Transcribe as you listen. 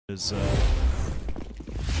is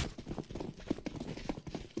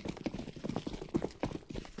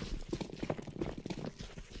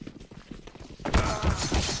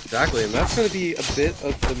Exactly, and that's going to be a bit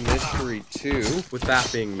of the mystery too, with that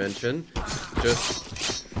being mentioned.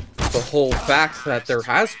 Just the whole fact that there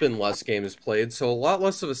has been less games played, so a lot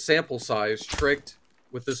less of a sample size. Tricked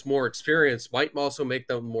with this more experience might also make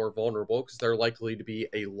them more vulnerable, because they're likely to be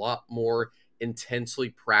a lot more intensely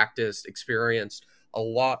practiced, experienced, a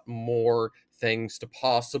lot more things to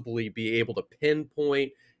possibly be able to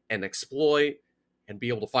pinpoint and exploit and be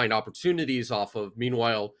able to find opportunities off of.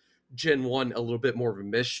 Meanwhile, GenOne, a little bit more of a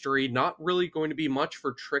mystery. Not really going to be much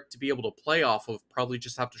for Trick to be able to play off of. Probably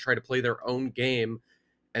just have to try to play their own game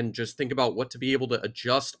and just think about what to be able to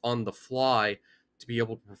adjust on the fly to be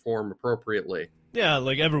able to perform appropriately. yeah,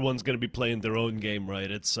 like everyone's gonna be playing their own game,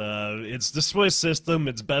 right? It's the Swiss system.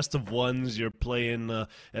 It's best of ones. You're playing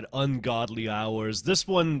at ungodly hours. This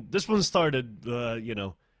one started,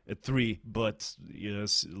 at 3, but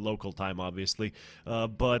local time, obviously.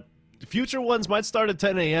 But future ones might start at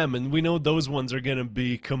 10 a.m. and we know those ones are gonna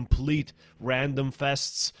be complete random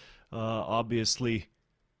fests. Obviously,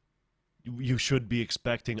 you should be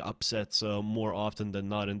expecting upsets more often than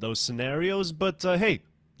not in those scenarios. But hey,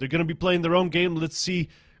 they're going to be playing their own game. Let's see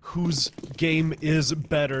whose game is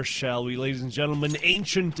better, shall we? Ladies and gentlemen,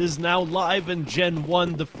 Ancient is now live, and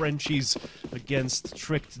GenOne, the Frenchies, against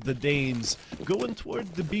Tricked, the Danes. Going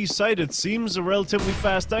toward the B site, it seems a relatively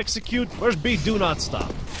fast execute. Where's B? Do not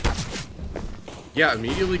stop. Yeah,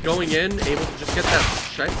 immediately going in, able to just get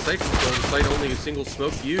that site control despite only a single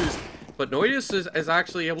smoke used. But Noidus is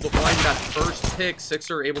actually able to find that first pick.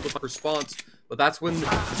 Sixer able to find response, but that's when the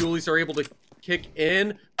Dualies are able to kick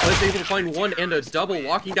in. Was able to find one and a double,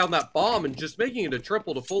 locking down that bomb and just making it a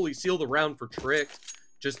triple to fully seal the round for Tricked.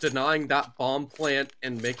 Just denying that bomb plant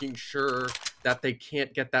and making sure that they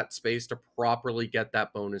can't get that space to properly get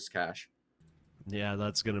that bonus cash. Yeah,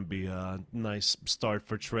 that's gonna be a nice start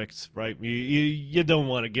for Tricked, right? You don't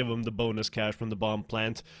want to give them the bonus cash from the bomb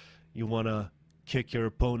plant. You want to kick your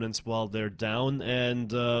opponents while they're down,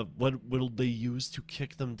 and what will they use to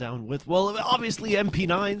kick them down with? Well, obviously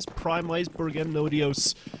MP9s, Prime Iceberg and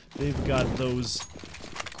Nodios. They've got those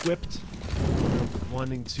equipped,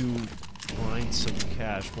 wanting to grind some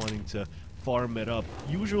cash, wanting to farm it up.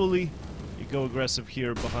 Usually, you go aggressive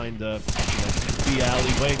here behind the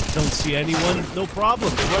alleyway. Don't see anyone, no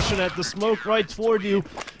problem. They're rushing at the smoke right toward you,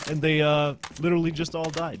 and they literally just all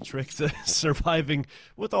died. Tricked surviving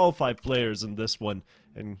with all 5 players in this one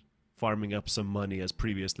and farming up some money, as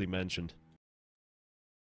previously mentioned.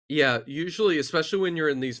 Yeah, usually, especially when you're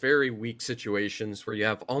in these very weak situations where you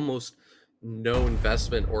have almost no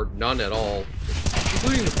investment or none at all,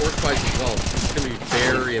 including the force buys as well, it's going to be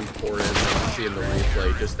very important, as you see in the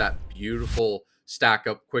replay, just that beautiful stack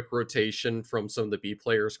up, quick rotation from some of the B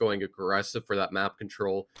players going aggressive for that map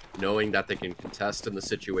control, knowing that they can contest in the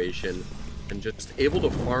situation, and just able to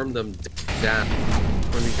farm them down. It's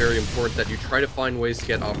going to be very important that you try to find ways to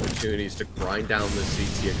get opportunities to grind down the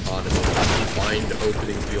CT economy, find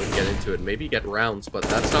openings to be able to get into it, maybe get rounds, but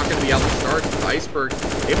that's not going to be how the start. Iceberg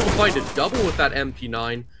able to find a double with that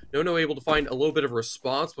MP9. No able to find a little bit of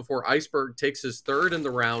response before Iceberg takes his 3rd in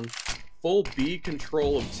the round. Full B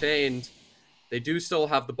control obtained. They do still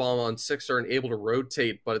have the bomb on Sixer and able to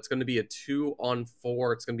rotate, but it's going to be a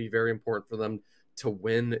 2-on-4. It's going to be very important for them to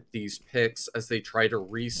win these picks as they try to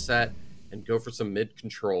reset and go for some mid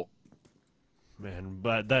control. Man,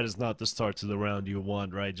 but that is not the start to the round you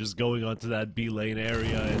want, right? Just going onto that B lane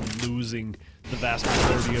area and losing the vast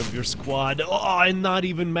majority of your squad. Oh, and not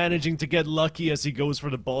even managing to get lucky as he goes for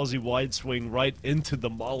the ballsy wide swing right into the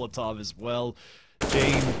Molotov as well.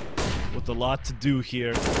 Jane with a lot to do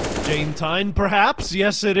here. Jane Tyne, perhaps?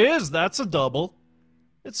 Yes, it is. That's a double.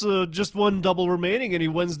 It's just one double remaining, and he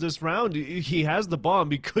wins this round. He has the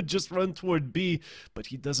bomb. He could just run toward B, but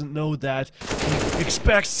he doesn't know that. He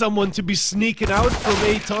expects someone to be sneaking out from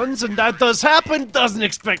A tons, and that does happen. Doesn't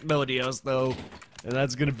expect Nodios, though. And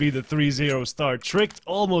that's going to be the 3-0 start. Tricked,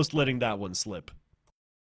 almost letting that one slip.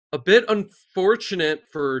 A bit unfortunate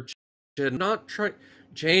for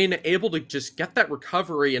Jane able to just get that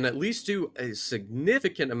recovery and at least do a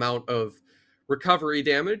significant amount of recovery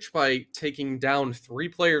damage by taking down 3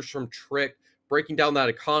 players from Trick, breaking down that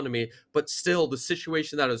economy, but still the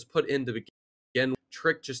situation that is put into begin,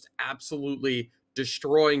 Trick just absolutely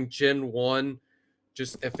destroying GenOne.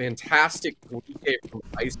 Just a fantastic weekend from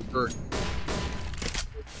Iceberg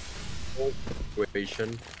situation.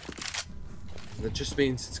 And that just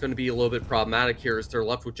means it's going to be a little bit problematic here as they're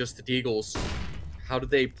left with just the Deagles. How do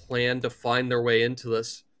they plan to find their way into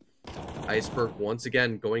this? Iceberg once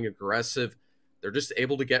again going aggressive, They're just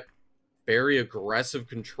able to get very aggressive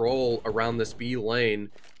control around this B lane,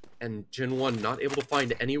 and GenOne not able to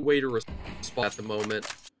find any way to respond at the moment.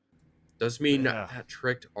 Does mean that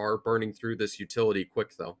Tricked are burning through this utility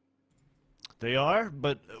quick, though. They are,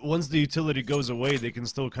 but once the utility goes away, they can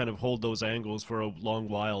still kind of hold those angles for a long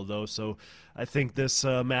while, though. So I think this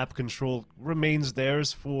map control remains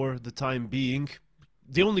theirs for the time being.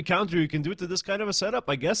 The only counter you can do to this kind of a setup,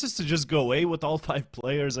 I guess, is to just go A with all 5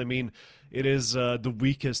 players. I mean, it is the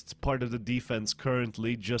weakest part of the defense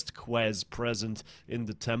currently, just Quez present in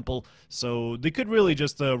the temple. So they could really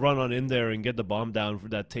just run on in there and get the bomb down for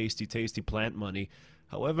that tasty, tasty plant money.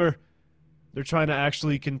 However, they're trying to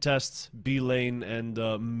actually contest B lane and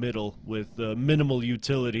middle with minimal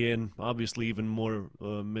utility and obviously even more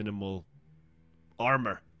minimal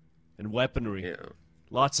armor and weaponry. Yeah.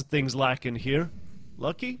 Lots of things lacking here.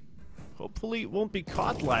 Lucky? Hopefully it won't be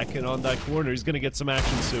caught lacking on that corner. He's going to get some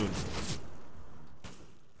action soon.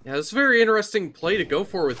 Yeah, it's a very interesting play to go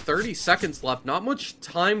for with 30 seconds left. Not much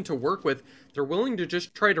time to work with. They're willing to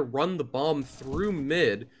just try to run the bomb through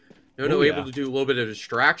mid. No, able to do a little bit of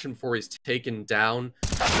distraction before he's taken down.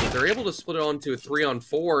 They're able to split it onto a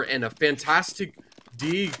 3-on-4 and a fantastic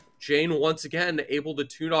D. Jane once again able to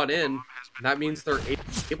tune on in. And that means they're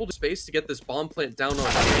able to space to get this bomb plant down on A.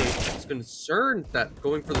 I was concerned that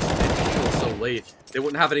going for this mid so late, they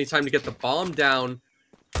wouldn't have any time to get the bomb down.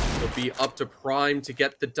 It'll be up to Prime to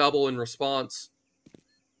get the double in response.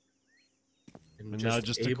 And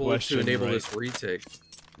just able to enable this retake.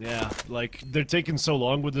 Yeah, like, they're taking so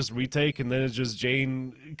long with this retake, and then it's just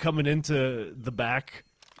Jane coming into the back.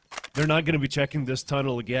 They're not going to be checking this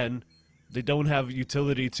tunnel again. They don't have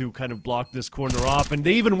utility to kind of block this corner off, and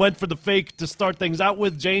they even went for the fake to start things out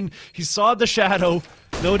with Jane. He saw the shadow.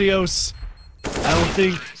 Nodios, I don't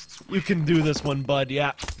think you can do this one, bud.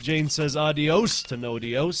 Yeah, Jane says adios to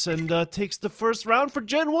Nodios and takes the first round for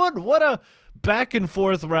GenOne. What a back and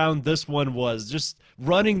forth round this one was. Just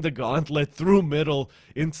running the gauntlet through middle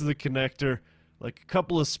into the connector. Like a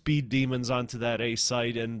couple of speed demons onto that A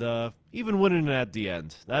site and even winning it at the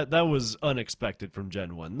end. That was unexpected from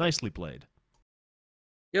GenOne. Nicely played.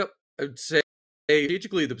 Yep, I would say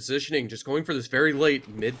strategically the positioning, just going for this very late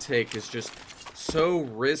mid take is just so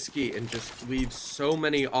risky and just leaves so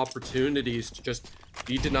many opportunities to just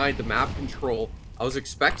be denied the map control. I was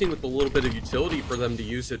expecting with a little bit of utility for them to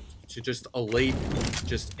use it to just a late,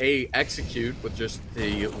 just A, execute with just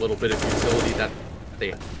the little bit of utility that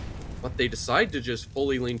they but they decide to just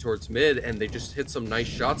fully lean towards mid, and they just hit some nice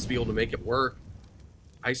shots to be able to make it work.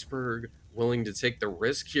 Iceberg willing to take the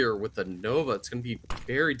risk here with the Nova. It's going to be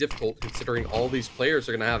very difficult considering all these players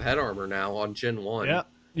are going to have head armor now on GenOne. Yeah,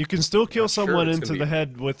 you can still kill someone into the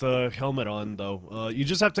head with a helmet on, though. You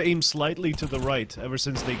just have to aim slightly to the right, ever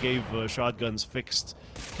since they gave shotguns fixed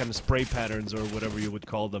kind of spray patterns, or whatever you would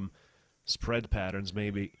call them. Spread patterns,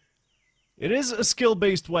 maybe. It is a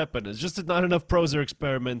skill-based weapon, it's just that not enough pros are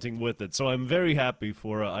experimenting with it, so I'm very happy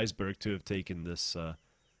for Iceberg to have taken this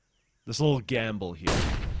this little gamble here.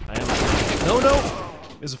 I am No!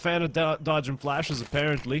 Is a fan of dodging flashes,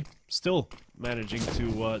 apparently. Still managing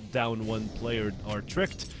to down one player are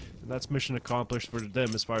Tricked, and that's mission accomplished for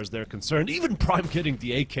them as far as they're concerned. Even Prime getting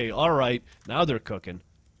the AK, alright, now they're cooking.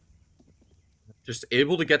 Just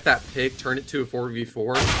able to get that pick, turn it to a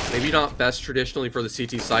 4v4. Maybe not best traditionally for the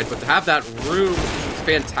CT side, but to have that room is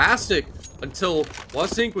fantastic until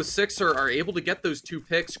Wasink with Sixer are able to get those 2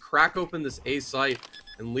 picks, crack open this A site,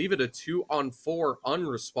 and leave it a 2-on-4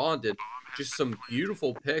 unresponded. Just some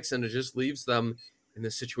beautiful picks, and it just leaves them in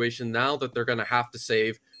this situation now that they're going to have to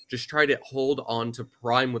save. Just try to hold on to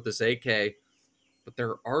Prime with this AK, but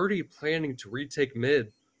they're already planning to retake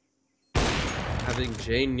mid. Having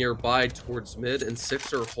Jane nearby towards mid and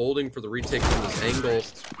Sixer holding for the retake from this angle.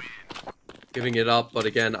 Giving it up, but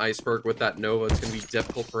again, Iceberg with that Nova, it's going to be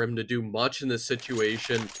difficult for him to do much in this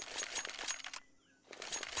situation.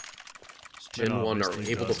 GenOne are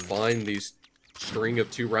able to find these string of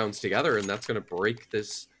 2 rounds together, and that's going to break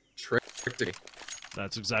this trick.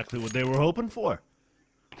 That's exactly what they were hoping for.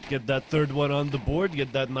 Get that third one on the board,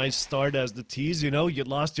 get that nice start as the tease, you know, you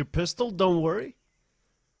lost your pistol, don't worry.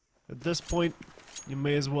 At this point, you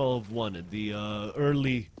may as well have won it. The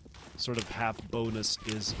early sort of half bonus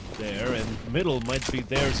is there, and middle might be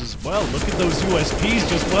theirs as well. Look at those USPs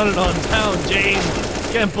just running on down. Jane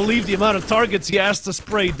can't believe the amount of targets he has to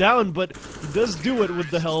spray down, but he does do it with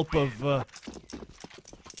the help of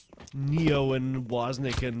Neo and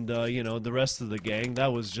Wozniak and, you know, the rest of the gang.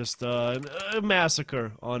 That was just a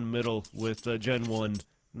massacre on middle with GenOne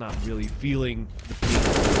not really feeling the pain.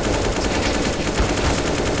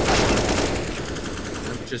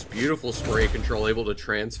 just beautiful spray control, able to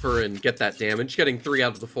transfer and get that damage, getting 3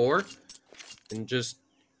 out of the 4. And just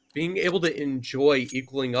being able to enjoy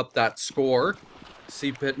equaling up that score, see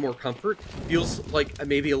a bit more comfort. Feels like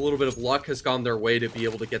maybe a little bit of luck has gone their way to be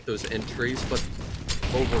able to get those entries, but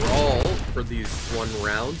overall for these 1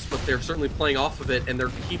 rounds, but they're certainly playing off of it, and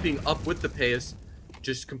they're keeping up with the pace,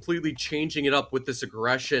 just completely changing it up with this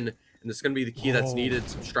aggression, and this is going to be the key that's needed.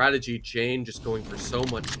 Some strategy. Jane just going for so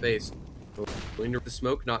much space. Going to the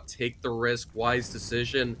smoke, not take the risk. Wise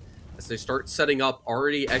decision as they start setting up,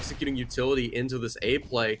 already executing utility into this A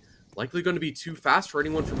play. Likely going to be too fast for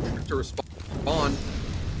anyone from Trick to respond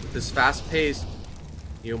with this fast pace.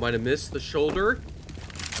 Neo might have missed the shoulder.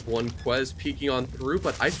 One Quez peeking on through,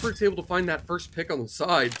 but Iceberg's able to find that first pick on the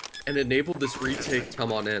side and enable this retake to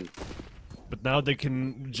come on in. But now they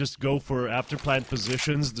can just go for after plant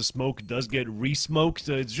positions. The smoke does get re-smoked.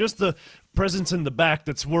 It's just the presence in the back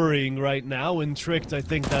that's worrying right now. And Tricked, I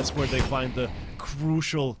think that's where they find the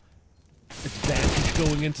crucial advantage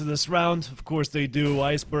going into this round. Of course they do.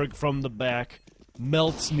 Iceberg from the back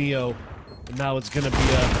melts Neo. And now it's going to be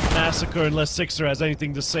a massacre unless Sixer has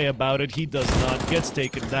anything to say about it. He does not. Gets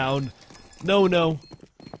taken down. No.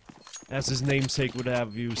 As his namesake would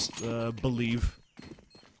have you believe.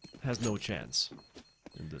 Has no chance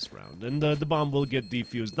in this round. And the bomb will get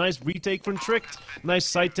defused. Nice retake from Tricked. Nice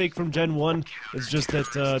side take from GenOne. It's just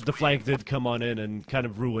that the flank did come on in and kind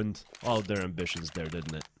of ruined all of their ambitions there,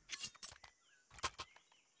 didn't it?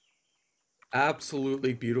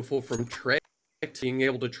 Absolutely beautiful from Tricked. Being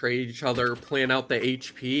able to trade each other, plan out the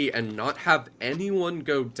HP, and not have anyone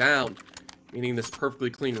go down. Meaning this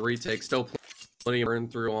perfectly clean retake. Still plenty of burn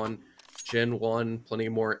through on GenOne. Plenty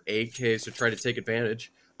more AKs to try to take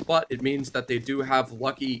advantage. But it means that they do have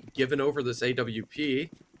Lucky given over this AWP.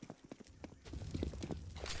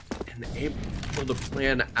 And able to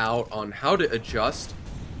plan out on how to adjust.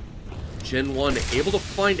 GenOne able to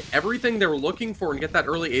find everything they were looking for and get that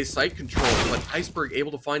early A site control. But Iceberg able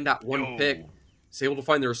to find that one pick. Is able to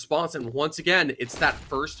find the response. And once again, it's that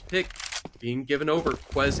first pick being given over.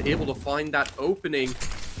 Quez able to find that opening.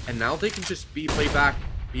 And now they can just play back.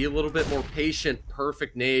 Be a little bit more patient.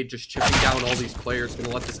 Perfect nade, just chipping down all these players.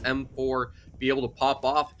 Gonna let this M4 be able to pop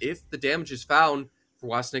off if the damage is found for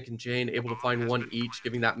Wasnik and Jane, able to find 1 each,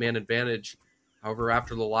 giving that man advantage. However,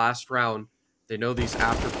 after the last round, they know these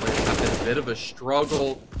after plays have been a bit of a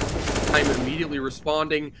struggle. Time immediately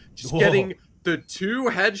responding, just getting the 2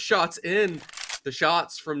 headshots in. The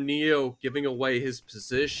shots from Neo giving away his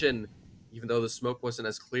position, even though the smoke wasn't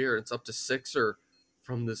as clear. It's up to Sixer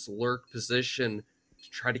from this lurk position to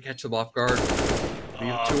try to catch him off guard.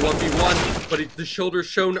 2-1v1, but the shoulder's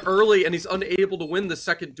shown early, and he's unable to win the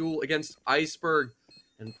second duel against Iceberg.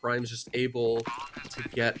 And Prime's just able to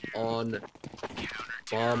get on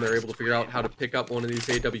bomb. They're able to figure out how to pick up one of these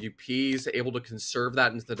AWPs, able to conserve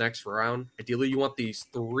that into the next round. Ideally, you want these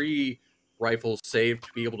 3 rifles saved to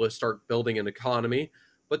be able to start building an economy.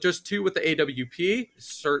 But just 2 with the AWP is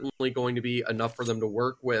certainly going to be enough for them to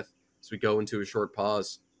work with as we go into a short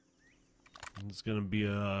pause. It's going to be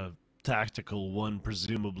a tactical one,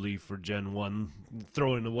 presumably, for GenOne.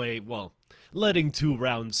 Throwing away, well, letting 2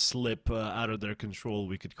 rounds slip out of their control,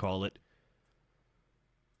 we could call it.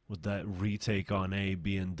 With that retake on A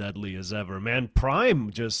being deadly as ever. Man,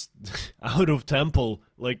 Prime just out of tempo,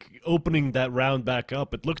 like opening that round back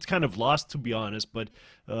up. It looked kind of lost, to be honest, but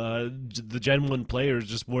the GenOne players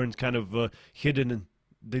just weren't kind of hidden, and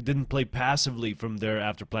they didn't play passively from their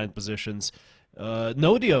after plant positions.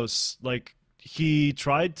 Nodios, like, he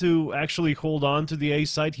tried to actually hold on to the A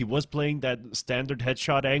side. He was playing that standard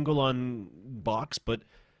headshot angle on box, but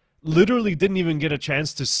literally didn't even get a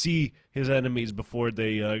chance to see his enemies before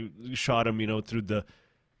they shot him, you know, through the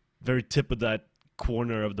very tip of that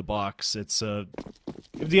corner of the box. It's if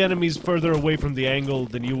the enemy's further away from the angle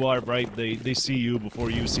than you are, right, they see you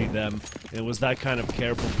before you see them. It was that kind of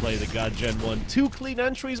careful play that got GenOne 2 clean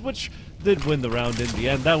entries, which did win the round in the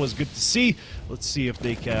end. That was good to see. Let's see if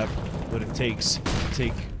they have what it takes to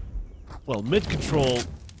take, well, mid control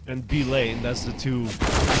and B lane. That's the 2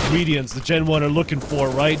 ingredients that GenOne are looking for,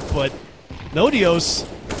 right? But Nodios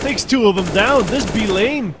takes 2 of them down. This B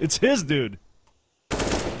lane, it's his, dude.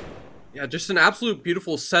 Yeah, just an absolute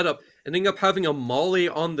beautiful setup. Ending up having a molly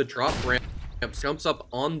on the drop ramp, jumps up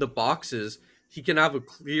on the boxes. He can have a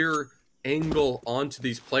clear angle onto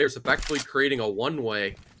these players, effectively creating a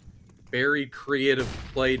one-way. Very creative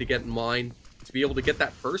play to get in mind. To be able to get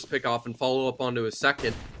that first pick off and follow up onto a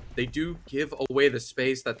second. They do give away the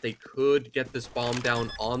space that they could get this bomb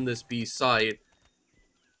down on this B site.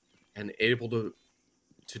 And able to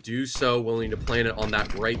do so, willing to plant it on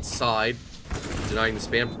that right side. denying the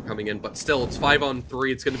spam from coming in. But still, it's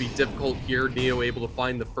 5-on-3. It's going to be difficult here. Neo able to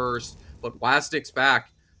find the first, but Wasnik's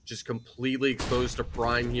back, just completely exposed to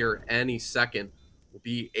Prime here any second. Will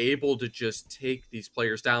be able to just take these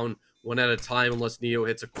players down one at a time unless Neo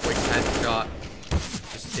hits a quick headshot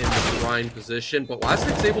just in the Prime position. But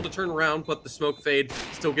Wasnik's able to turn around, but the smoke fade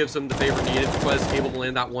still gives him the favor needed. Quez able to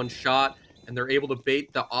land that one shot, and they're able to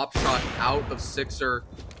bait the op shot out of Sixer,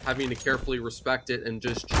 having to carefully respect it and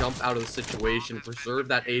just jump out of the situation, preserve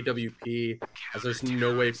that AWP, as there's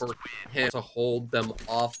no way for him to hold them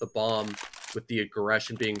off the bomb with the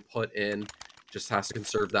aggression being put in. Just has to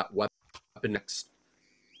conserve that weapon next,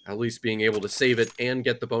 at least being able to save it and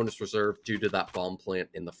get the bonus reserve due to that bomb plant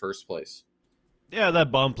in the first place. Yeah,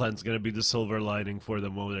 that bomb plant's going to be the silver lining for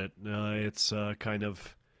them, won't it? It's kind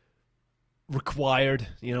of required.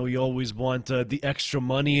 You know, you always want the extra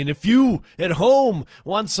money, and if you at home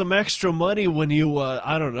want some extra money when you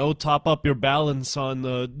I don't know, top up your balance on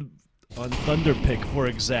Thunderpick, for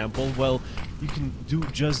example, well, you can do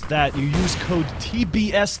just that. You use code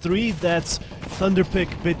TBS3, that's Thunderpick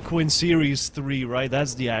Bitcoin Series 3, right?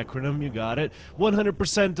 That's the acronym, you got it.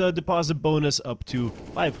 100% deposit bonus up to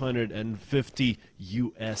 550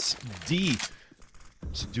 USD.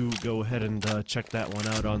 So do go ahead and check that one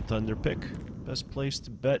out on Thunderpick. Best place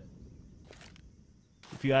to bet,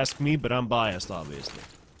 if you ask me, but I'm biased, obviously.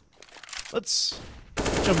 Let's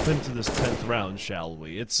jump into this 10th round, shall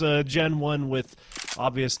we? It's GenOne with,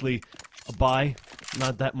 obviously, a buy.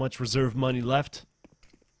 Not that much reserve money left.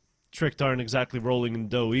 Tricked aren't exactly rolling in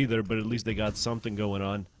dough either, but at least they got something going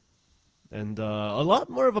on. And a lot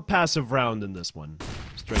more of a passive round in this one.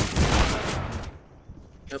 Straight.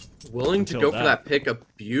 Yep. Willing to go for that pick, a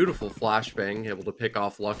beautiful flashbang, able to pick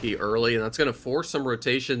off Lucky early, and that's going to force some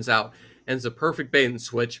rotations out, and it's a perfect bait and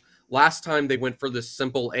switch. Last time they went for this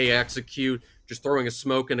simple A execute, just throwing a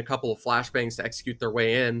smoke and a couple of flashbangs to execute their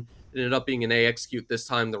way in. It ended up being an A execute this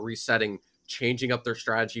time, the resetting, changing up their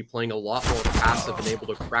strategy, playing a lot more passive and able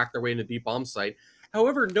to crack their way into deep bomb site.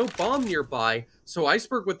 However, no bomb nearby, so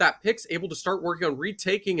Iceberg with that pick's able to start working on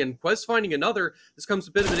retaking, and Quez finding another. This becomes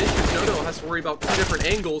a bit of an issue. Nono has to worry about two different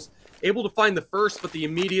angles. Able to find the first, but the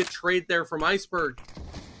immediate trade there from Iceberg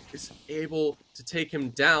is able to take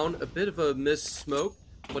him down. A bit of a missed smoke,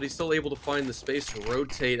 but he's still able to find the space to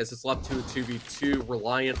rotate as it's left to a 2v2,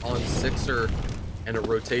 reliant on Sixer and a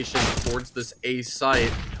rotation towards this A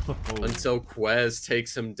site until Quez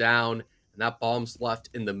takes him down, and that bomb's left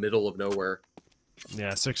in the middle of nowhere.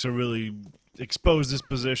 Yeah, Sixer really exposed his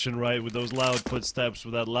position, right, with those loud footsteps,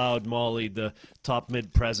 with that loud molly. The top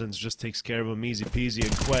mid presence just takes care of him easy peasy,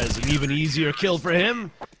 and Quez, an even easier kill for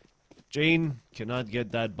him. Jane cannot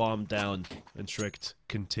get that bomb down, and Tricked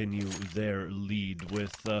continue their lead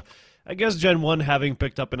with, I guess, GenOne having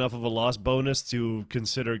picked up enough of a loss bonus to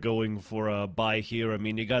consider going for a buy here. I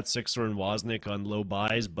mean, you got Sixer and Wasnik on low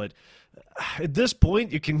buys, but at this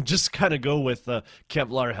point, you can just kind of go with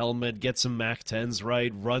Kevlar helmet, get some MAC-10s,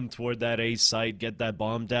 right, run toward that A site, get that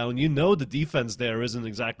bomb down. You know the defense there isn't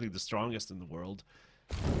exactly the strongest in the world.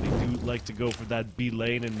 They do like to go for that B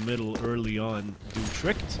lane and middle early on. Do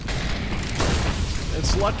Tricked.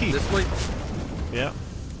 It's Lucky. This might... Yeah.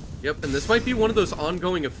 Yep, and this might be one of those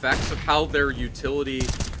ongoing effects of how their utility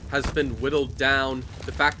has been whittled down.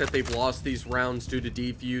 The fact that they've lost these rounds due to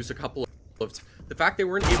defuse a couple of... The fact they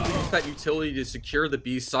weren't able to use that utility to secure the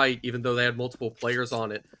B site, even though they had multiple players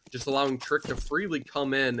on it, just allowing Trick to freely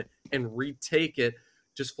come in and retake it,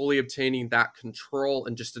 just fully obtaining that control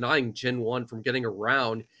and just denying GenOne from getting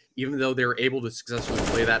around, even though they were able to successfully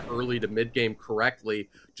play that early to mid-game correctly,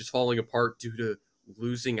 just falling apart due to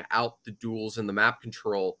losing out the duels and the map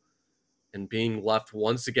control and being left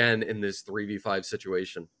once again in this 3v5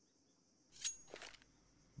 situation.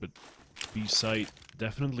 But B site,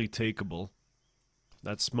 definitely takeable.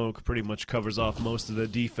 That smoke pretty much covers off most of the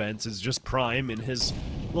defense. It's just Prime in his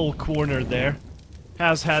little corner there.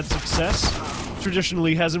 Has had success.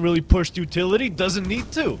 Traditionally hasn't really pushed utility. Doesn't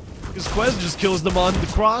need to, because Quez just kills them on the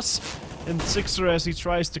cross. And Sixer, as he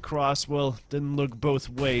tries to cross, well, didn't look both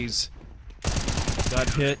ways. Got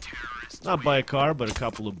hit. Not by a car, but a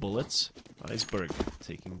couple of bullets. Iceberg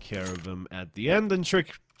taking care of him at the end. And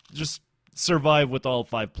Trick just survived with all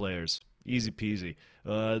 5 players. Easy peasy.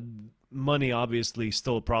 Money, obviously,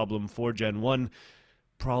 still a problem for GenOne.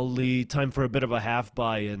 Probably time for a bit of a half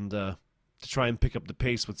buy and to try and pick up the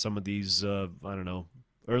pace with some of these, I don't know,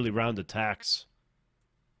 early round attacks.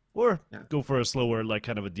 Or go for a slower, like,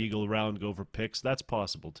 kind of a deagle round, go for picks. That's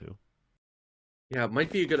possible, too. Yeah, it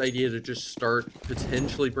might be a good idea to just start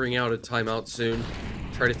potentially bring out a timeout soon.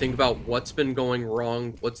 Try to think about what's been going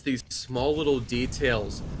wrong. What's these small little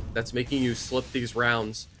details that's making you slip these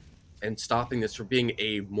rounds? and stopping this from being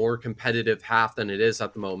a more competitive half than it is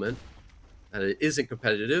at the moment. And it isn't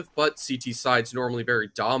competitive, but CT side's normally very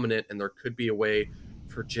dominant, and there could be a way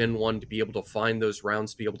for GenOne to be able to find those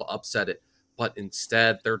rounds to be able to upset it. But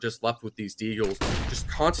instead, they're just left with these Deagles, just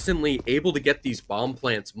constantly able to get these bomb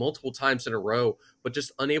plants multiple times in a row, but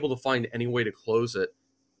just unable to find any way to close it.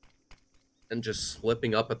 And just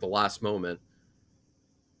slipping up at the last moment.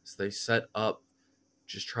 So they set up,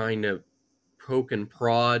 just trying to poke and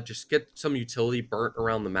prod, just get some utility burnt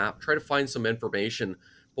around the map, try to find some information.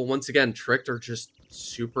 But once again, Tricked are just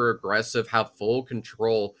super aggressive, have full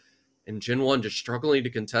control, and GenOne just struggling to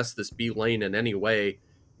contest this B lane in any way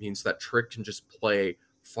means that Trick can just play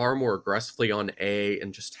far more aggressively on A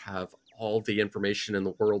and just have all the information in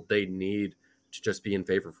the world they need to just be in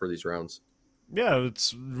favor for these rounds. Yeah,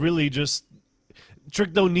 it's really just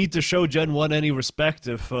Trick don't need to show GenOne any respect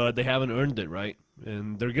if they haven't earned it, right?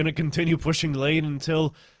 And they're gonna continue pushing lane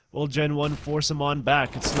until, well, GenOne force them on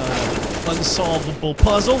back. It's not an unsolvable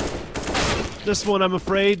puzzle. This one, I'm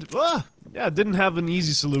afraid, yeah, didn't have an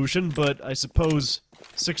easy solution, but I suppose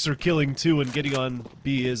Sixer killing 2 and getting on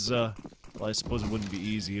B is, well, I suppose it wouldn't be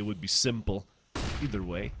easy. It would be simple. Either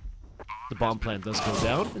way. The bomb plant does go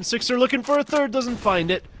down, and Sixer looking for a third, doesn't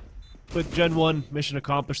find it. But GenOne, mission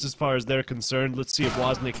accomplished as far as they're concerned. Let's see if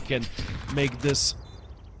Wozniak can make this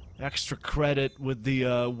extra credit with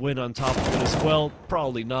the win on top of it as well.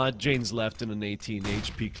 Probably not. Jane's left in an 18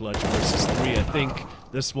 HP clutch versus 3, I think.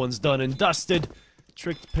 This one's done and dusted.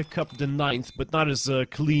 Trick to pick up the 9th, but not as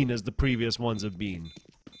clean as the previous ones have been.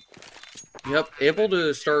 Yep, able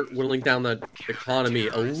to start whittling down that economy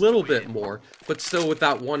a little bit more, but still with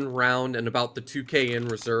that one round and about the 2k in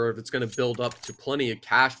reserve, it's going to build up to plenty of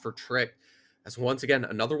cash for Trick. As once again,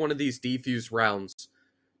 another one of these defuse rounds.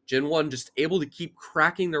 GenOne just able to keep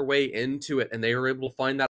cracking their way into it, and they are able to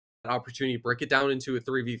find that opportunity, break it down into a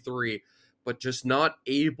 3v3, but just not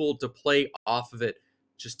able to play off of it.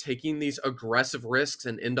 Just taking these aggressive risks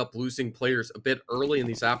and end up losing players a bit early in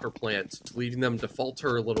these after plants, leaving them to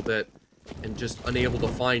falter a little bit and just unable to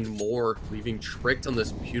find more, leaving Tricked on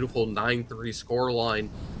this beautiful 9-3 scoreline,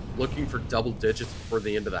 looking for double digits before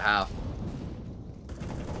the end of the half.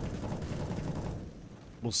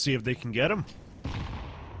 We'll see if they can get him.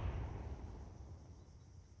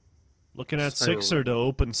 Looking at Sixer to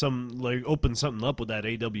open something up with that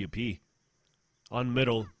AWP. On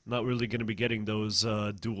middle, not really going to be getting those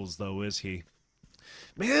duels though, is he?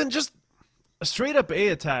 Man, just a straight up A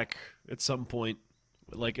attack at some point,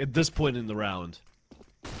 like at this point in the round,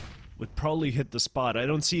 would probably hit the spot. I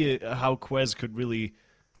don't see how Quez could really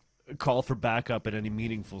call for backup in any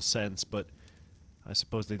meaningful sense, but I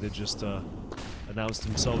suppose they did just announce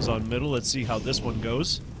themselves on middle. Let's see how this one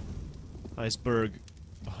goes. Iceberg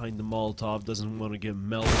behind the Molotov, doesn't want to get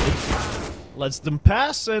melted. Lets them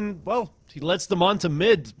pass, and, well, he lets them onto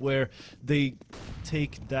mid, where they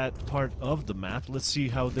take that part of the map. Let's see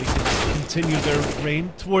how they can continue their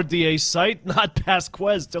reign toward the A site. Not past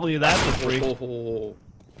Quez, tell you that for free. Oh.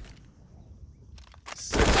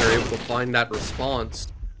 They're able to find that response.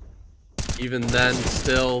 Even then,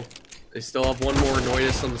 they still have one more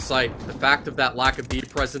Noidus on the site. The fact of that lack of B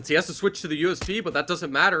presence, he has to switch to the USP, but that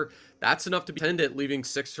doesn't matter. That's enough to end it, leaving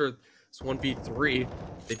Sixer 1v3.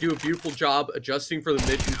 They do a beautiful job adjusting for the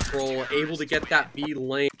mid control, able to get that B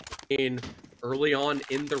lane early on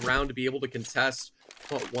in the round to be able to contest.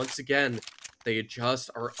 But once again, they just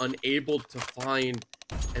are unable to find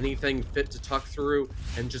anything fit to tuck through,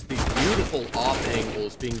 and just these beautiful off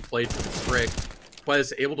angles being played for the Trick.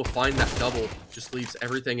 Quez able to find that double, just leaves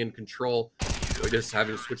everything in control. Just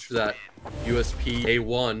having to switch to that USP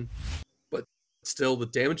A1, but still the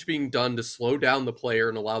damage being done to slow down the player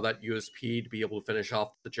and allow that USP to be able to finish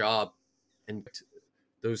off the job. And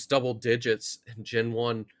those double digits, and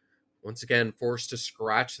GenOne once again forced to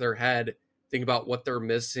scratch their head, think about what they're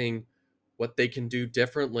missing, what they can do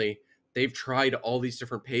differently. They've tried all these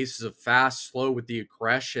different paces of fast, slow with the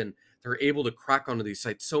aggression. They're able to crack onto these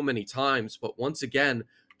sites so many times, but once again,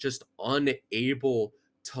 just unable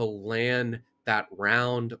to land that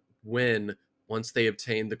round win once they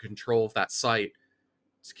obtain the control of that site.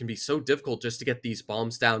 It can be so difficult just to get these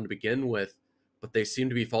bombs down to begin with, but they seem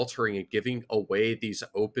to be faltering and giving away these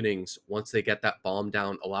openings once they get that bomb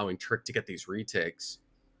down, allowing Trick to get these retakes.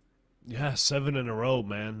 Yeah, 7 in a row,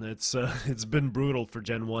 man. It's been brutal for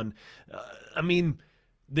GenOne. I mean,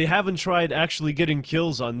 they haven't tried actually getting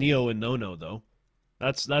kills on Neo and Nono, though.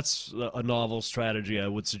 That's a novel strategy I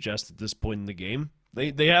would suggest at this point in the game.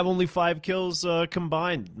 They have only 5 kills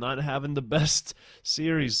combined, not having the best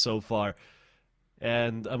series so far.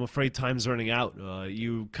 and I'm afraid time's running out.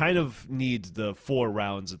 You kind of need the 4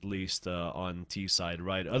 rounds at least on T side,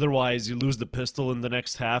 right? Otherwise, you lose the pistol in the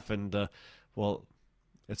next half, and well,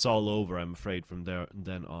 it's all over. I'm afraid from there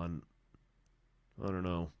then on. I don't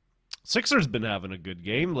know. Sixer's been having a good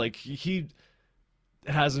game. Like he's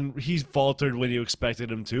faltered when you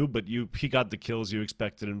expected him to, but he got the kills you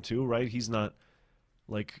expected him to, right? He's not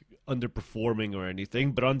like underperforming or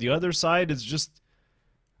anything. But on the other side, it's just,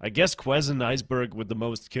 I guess, Quez and Iceberg with the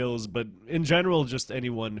most kills, but in general, just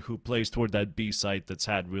anyone who plays toward that B site that's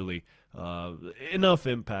had really enough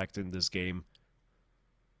impact in this game.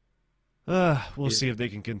 We'll see if they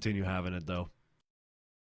can continue having it, though.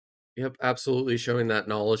 Yep, absolutely showing that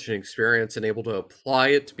knowledge and experience and able to apply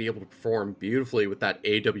it to be able to perform beautifully with that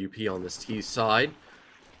AWP on this T side.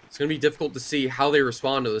 It's going to be difficult to see how they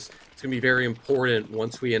respond to this. It's going to be very important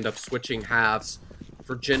once we end up switching halves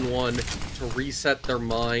for GenOne to reset their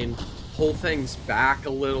mind, pull things back a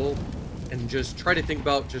little, and just try to think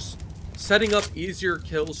about just setting up easier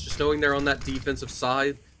kills, just knowing they're on that defensive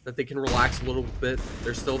side, that they can relax a little bit.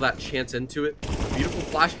 There's still that chance into it. Beautiful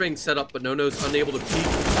flashbang setup, but Nono's unable to peek.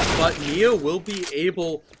 But Nia will be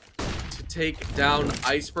able to take down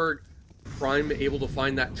Iceberg. Prime able to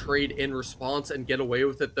find that trade in response and get away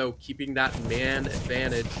with it, though, keeping that man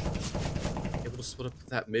advantage. Able to split up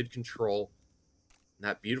that mid control. And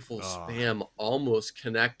that beautiful spam almost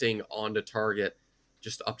connecting onto target.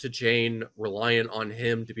 Just up to Jane, reliant on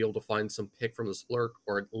him to be able to find some pick from this lurk,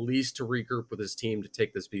 or at least to regroup with his team to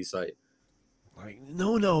take this B site. Like,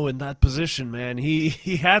 no, in that position, man. He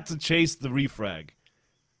had to chase the refrag.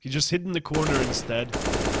 He just hid in the corner instead.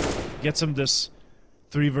 Gets him this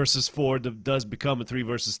 3 versus 4 that does become a 3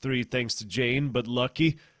 versus 3 thanks to Jane, but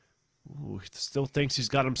Lucky still thinks he's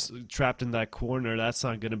got him trapped in that corner. That's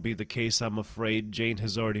not going to be the case, I'm afraid. Jane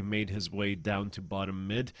has already made his way down to bottom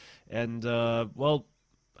mid, and, well,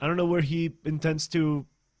 I don't know where he intends to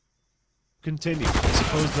continue. I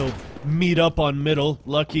suppose they'll meet up on middle.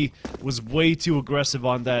 Lucky was way too aggressive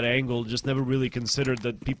on that angle, just never really considered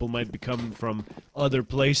that people might be coming from other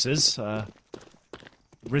places.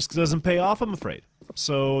 Risk doesn't pay off, I'm afraid.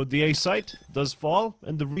 So the A site does fall,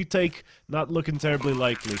 and the retake not looking terribly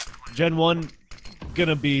likely. GenOne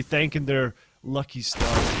gonna be thanking their lucky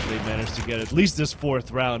stars if they managed to get at least this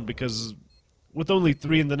 4th round, because with only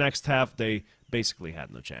 3 in the next half, they basically had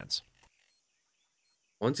no chance.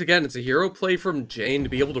 Once again, it's a hero play from Jane to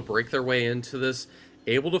be able to break their way into this,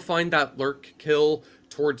 able to find that lurk kill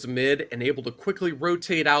towards mid, and able to quickly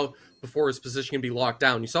rotate out before his position can be locked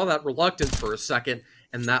down. You saw that reluctance for a second,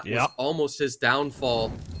 and that was almost his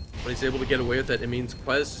downfall. But he's able to get away with it. It means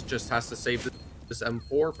Quez just has to save this M4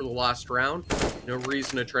 for the last round. No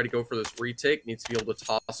reason to try to go for this retake. Needs to be able to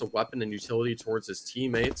toss a weapon and utility towards his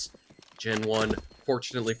teammates. GenOne,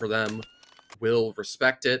 fortunately for them, will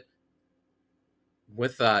respect it.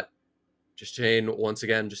 With that, just Jane, once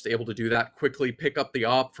again, just able to do that quickly, pick up the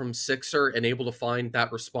op from Sixer, and able to find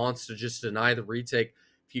that response to just deny the retake.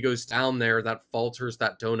 If he goes down there, that falters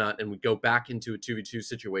that donut, and we go back into a 2v2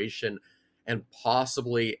 situation, and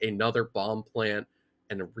possibly another bomb plant,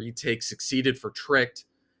 and a retake succeeded for Tricked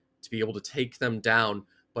to be able to take them down.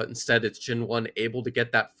 But instead, it's GenOne able to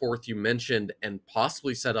get that 4th you mentioned, and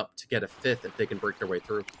possibly set up to get a 5th if they can break their way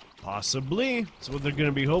through. Possibly. That's what they're going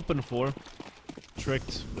to be hoping for.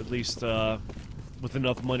 Tricked, at least with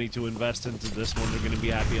enough money to invest into this one, they're going to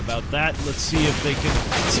be happy about that. Let's see if they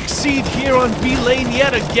can succeed here on B lane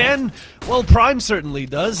yet again. Well, Prime certainly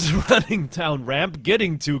does, running down ramp,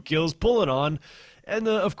 getting 2 kills, pulling on. And,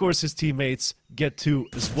 of course, his teammates get 2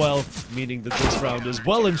 as well, meaning that this round is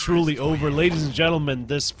well and truly over. Ladies and gentlemen,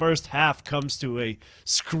 this first half comes to a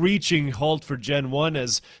screeching halt for GenOne,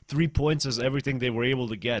 as 3 points is everything they were able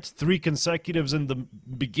to get. 3 consecutives in the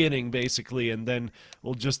beginning, basically, and then,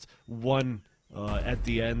 well, just 1 at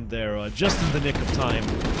the end there, just in the nick of time.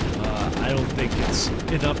 I don't think it's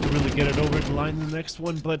enough to really get it over the line in the next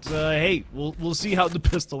one, but hey, we'll see how the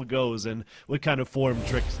pistol goes and what kind of form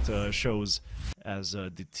Tricked shows as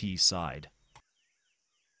the T side.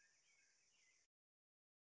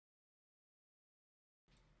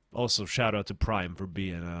 Also, shout out to Prime for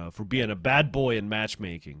being a bad boy in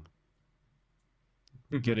matchmaking,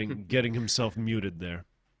 getting himself muted there.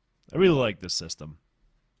 I really like this system.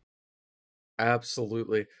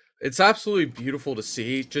 Absolutely. It's absolutely beautiful to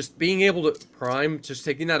see. Just being able to Prime, just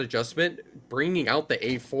taking that adjustment, bringing out the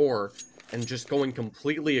A4, and just going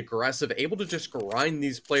completely aggressive, able to just grind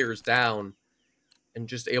these players down, and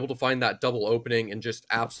just able to find that double opening, and just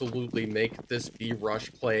absolutely make this B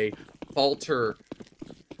rush play falter.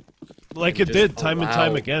 Like it did time and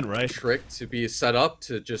time again, right? Trick to be set up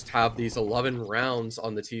to just have these 11 rounds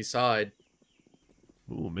on the T side.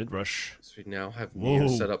 Ooh, mid rush. So we now have Neo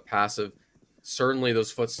Whoa. set up passive. Certainly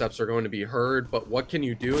those footsteps are going to be heard, but what can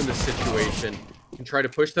you do in this situation? You can try to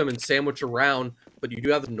push them and sandwich around, but you do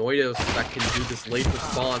have the Noidos that can do this late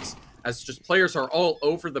response, as just players are all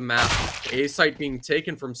over the map. A site being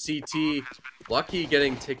taken from CT, Lucky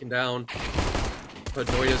getting taken down, but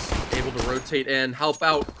Noidos able to rotate in, help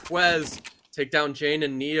out Quez, take down Jane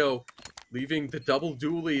and Neo, leaving the double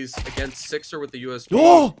dualies against Sixer with the USB.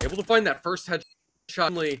 Oh! Able to find that first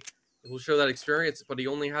headshot. It will show that experience, but he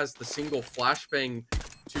only has the single flashbang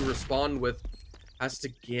to respond with. Has to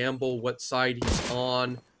gamble what side he's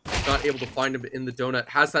on. Not able to find him in the donut.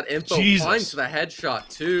 Has that info. Jesus. Finds the headshot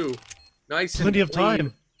too. Nice. Plenty and of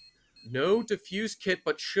time. No defuse kit,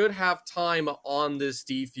 but should have time on this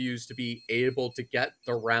defuse to be able to get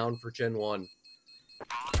the round for GenOne.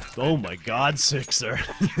 Oh my god, Sixer.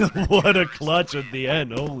 What a clutch at the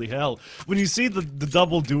end. Holy hell. When you see the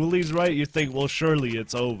double dualies, right, you think, well, surely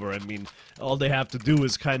it's over. I mean, all they have to do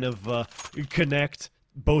is kind of connect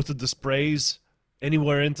both of the sprays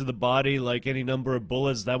anywhere into the body, like any number of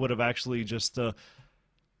bullets. That would have actually just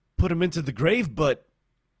put him into the grave, but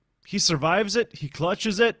he survives it, he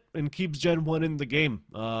clutches it, and keeps GenOne in the game.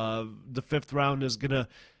 The 5th round is gonna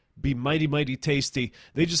be mighty, mighty tasty.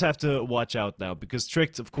 They just have to watch out now, because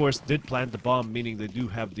Tricked, of course, did plant the bomb, meaning they do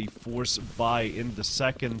have the force buy in the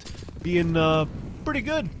second, being pretty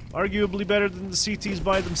good. Arguably better than the CTs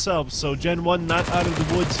by themselves. So GenOne not out of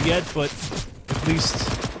the woods yet, but at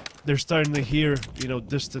least they're starting to hear, you know,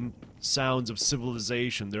 distant sounds of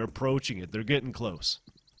civilization. They're approaching it. They're getting close.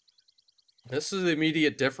 This is the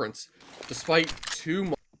immediate difference. Despite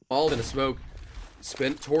 2 Molotov in a smoke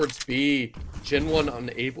spent towards B,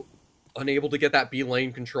 GenOne unable to get that B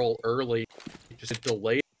lane control early, just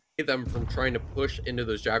delay them from trying to push into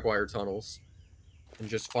those Jaguar tunnels and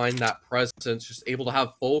just find that presence, just able to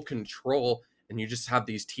have full control, and you just have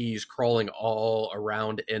these T's crawling all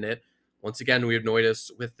around in it. Once again, we have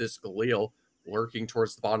Noidos with this Galil lurking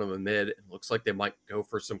towards the bottom of mid. It looks like they might go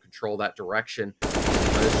for some control that direction.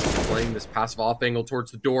 But it's just playing this passive off angle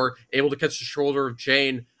towards the door, able to catch the shoulder of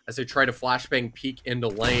Jane as they try to flashbang peek into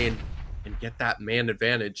lane and get that man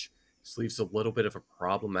advantage. This leaves a little bit of a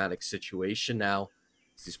problematic situation now,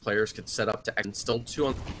 as these players could set up to and still 2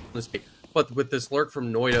 on this pick. But with this lurk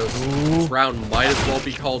from Noidos, this round might as well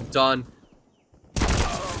be called done.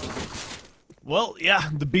 Well, yeah,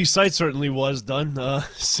 the B site certainly was done.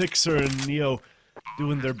 Sixer and Neo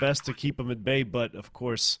doing their best to keep him at bay, but of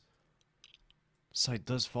course, site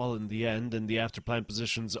does fall in the end, and the afterplan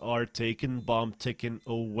positions are taken. Bomb ticking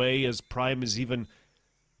away as Prime is even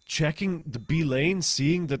checking the B lane,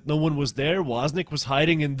 seeing that no one was there. Wozniak was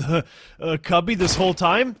hiding in the cubby this whole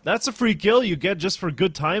time. That's a free kill you get just for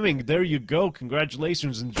good timing. There you go.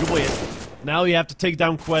 Congratulations. Enjoy it. Now you have to take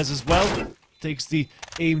down Quez as well. Takes the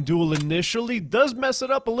aim duel initially, does mess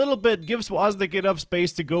it up a little bit, gives Wozniak enough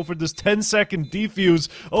space to go for this 10-second defuse.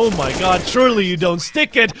 Oh my god, surely you don't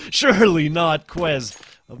stick it! Surely not. Quez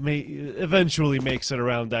eventually makes it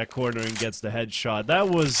around that corner and gets the headshot. That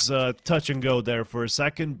was touch and go there for a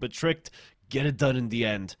second, but Tricked get it done in the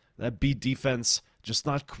end. That B defense just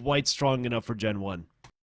not quite strong enough for GenOne.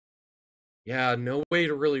 Yeah, no way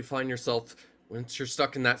to really find yourself once you're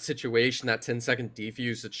stuck in that situation, that 10-second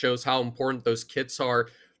defuse. It shows how important those kits are.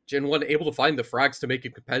 GenOne able to find the frags to make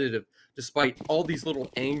it competitive, despite all these little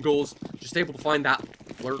angles, just able to find that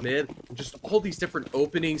flirt mid, and just all these different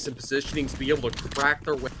openings and positionings to be able to crack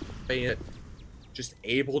their way in. Just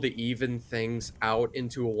able to even things out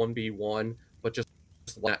into a 1v1, but just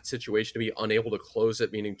that situation to be unable to close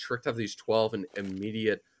it, meaning Tricked have these 12 and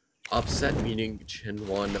immediate upset, meaning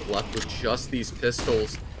GenOne left with just these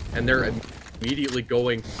pistols, and they're immediately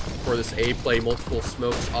going for this A play, multiple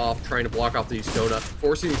smokes off, trying to block off these donuts,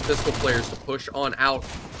 forcing these pistol players to push on out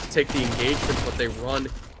to take the engagement, but they run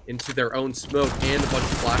into their own smoke and a bunch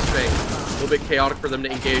of flashbangs. A little bit chaotic for them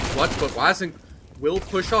to engage much, but Wozniak will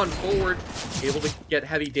push on forward, able to get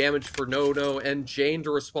heavy damage for No and Jane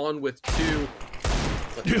to respond with 2.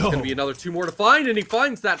 But there's going to be another 2 more to find, and he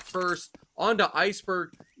finds that first onto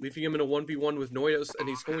Iceberg, leaving him in a 1v1 with Noidos, and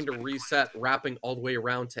he's going to reset, wrapping all the way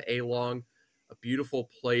around to A-Long. A beautiful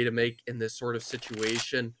play to make in this sort of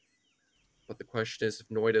situation. But the question is, if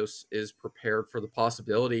Noidos is prepared for the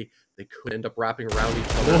possibility, they could end up wrapping around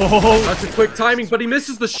each other. That's a quick timing, but he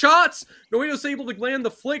misses the shots! Noidos able to land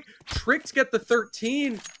the flick. Tricked get the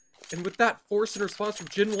 13. And with that force and response from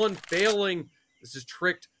GenOne failing, this is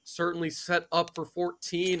Tricked certainly set up for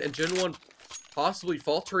 14, and GenOne possibly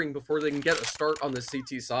faltering before they can get a start on the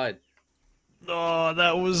CT side. Oh,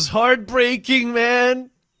 that was heartbreaking,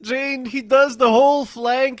 man. Jane, he does the whole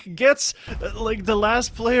flank, gets like the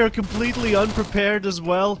last player completely unprepared as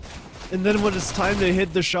well. And then when it's time to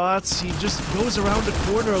hit the shots, he just goes around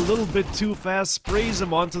the corner a little bit too fast, sprays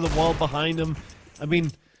him onto the wall behind him. I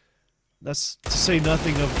mean, that's to say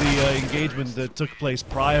nothing of the engagement that took place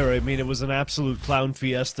prior. I mean, it was an absolute clown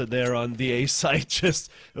fiesta there on the A site.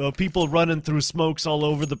 Just people running through smokes all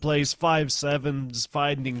over the place, 5-7s,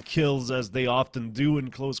 finding kills as they often do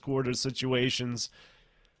in close quarter situations.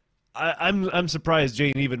 I'm surprised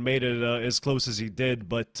Jane even made it as close as he did,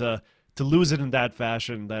 but to lose it in that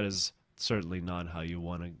fashion, that is certainly not how you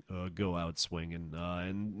want to go out swinging.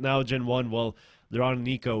 And now GenOne, well, they're on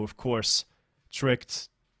Nico, of course, tricked,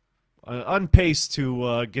 on pace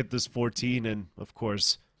to get this 14, and of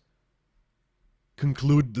course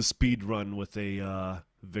conclude the speed run with a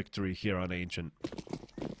victory here on Ancient.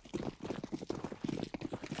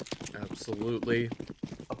 Absolutely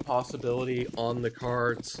a possibility on the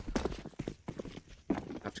cards.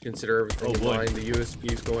 Have to consider everything in mind. The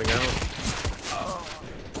USB's going out.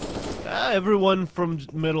 Everyone from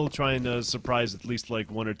middle trying to surprise at least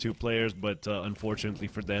like 1 or 2 players, but unfortunately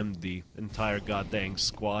for them, the entire goddamn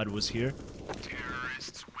squad was here.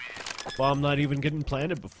 Bomb not even getting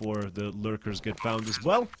planted before the lurkers get found as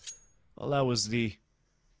well. Well, that was the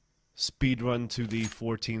speed run to the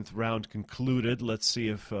 14th round concluded. Let's see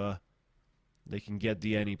if they can get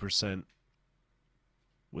the any percent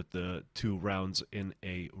with the 2 rounds in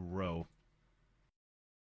a row.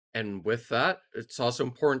 And with that, it's also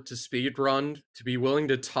important to speedrun, to be willing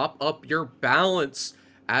to top up your balance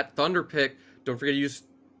at Thunderpick. Don't forget to use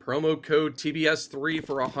promo code TBS3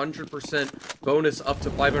 for 100% bonus up to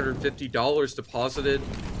 $550 deposited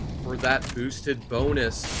for that boosted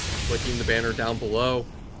bonus. Clicking the banner down below.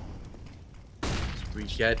 As we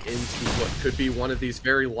get into what could be one of these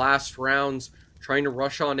very last rounds, trying to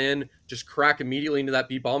rush on in, just crack immediately into that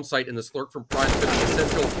B-bomb site, and this lurk from Prime is going to be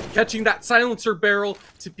essential. Catching that silencer barrel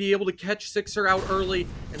to be able to catch Sixer out early,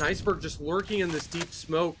 and Iceberg just lurking in this deep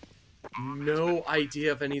smoke. No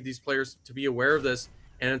idea of any of these players to be aware of this,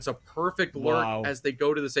 and it's a perfect lurk as they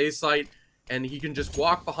go to this A site, and he can just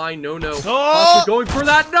walk behind No-No. Also going for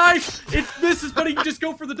that knife! It misses, but he can just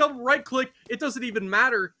go for the double right click. It doesn't even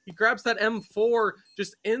matter. He grabs that M4,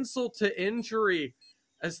 just insult to injury,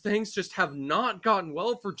 as things just have not gotten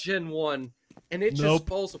well for GenOne, and it just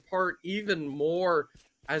falls apart even more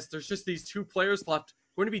as there's just these 2 players left.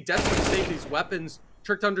 Going to be desperate to save these weapons.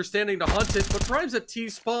 Tricked understanding to hunt it, but Prime's at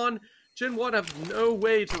T-spawn. GenOne have no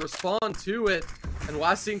way to respond to it. And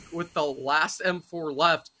lasting with the last M4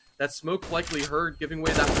 left, that smoke likely heard, giving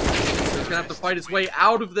away that position. So he's going to have to fight his way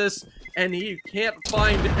out of this, and he can't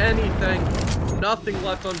find anything. Nothing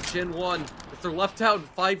left on GenOne. If they're left out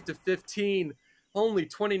 5-15, only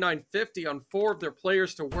 29.50 on 4 of their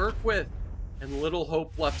players to work with, and little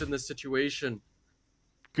hope left in this situation.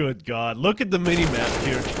 Good God, look at the mini-map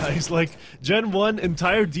here, guys. Like, GenOne,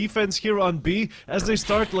 entire defense here on B, as they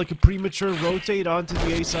start like a premature rotate onto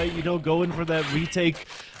the A site, you know, going for that retake.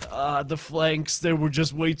 The flanks, there were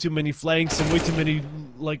just way too many flanks and way too many,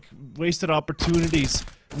 like, wasted opportunities.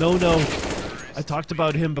 No. I talked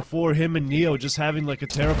about him before, him and Neo just having like a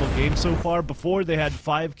terrible game so far. Before, they had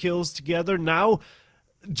 5 kills together. Now,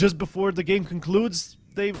 just before the game concludes,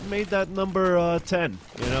 they made that number 10.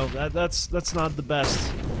 You know, that's not the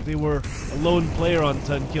best. If they were a lone player on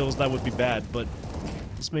 10 kills, that would be bad, but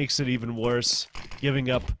this makes it even worse. Giving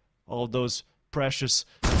up all those precious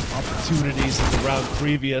opportunities in the round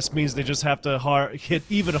previous means they just have to hit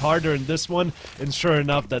even harder in this one, and sure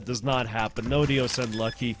enough, that does not happen. No Dios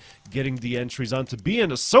unlucky, getting the entries onto B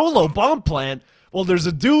in a solo bomb plant. Well, there's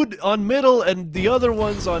a dude on middle and the other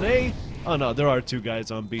one's on A. Oh no, there are 2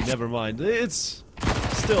 guys on B, never mind. It's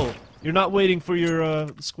still, you're not waiting for your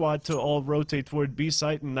squad to all rotate toward B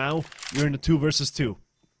site, and now you're in a 2 versus 2.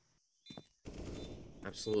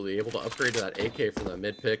 Absolutely able to upgrade to that AK from that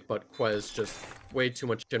mid pick, but Quez just way too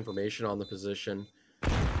much information on the position.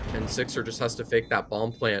 And Sixer just has to fake that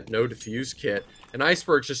bomb plant, no defuse kit. And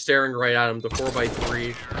Iceberg's just staring right at him, the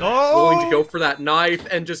 4x3. Willing to go for that knife,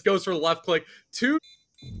 and just goes for the left click. 2